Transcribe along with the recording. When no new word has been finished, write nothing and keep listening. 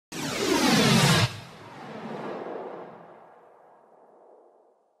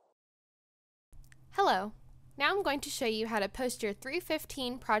Hello! Now I'm going to show you how to post your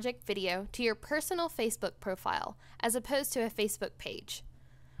 315 project video to your personal Facebook profile as opposed to a Facebook page.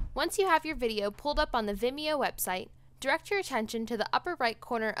 Once you have your video pulled up on the Vimeo website, direct your attention to the upper right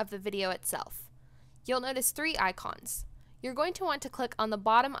corner of the video itself. You'll notice three icons. You're going to want to click on the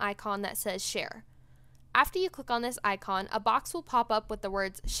bottom icon that says Share. After you click on this icon, a box will pop up with the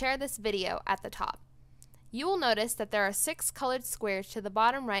words Share this video at the top. You will notice that there are 6 colored squares to the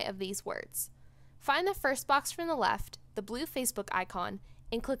bottom right of these words. Find the first box from the left, the blue Facebook icon,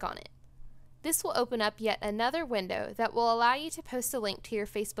 and click on it. This will open up yet another window that will allow you to post a link to your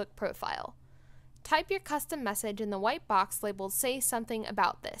Facebook profile. Type your custom message in the white box labeled Say Something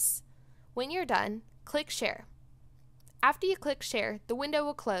About This. When you're done, click Share. After you click Share, the window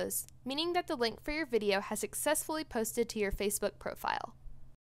will close, meaning that the link for your video has successfully posted to your Facebook profile.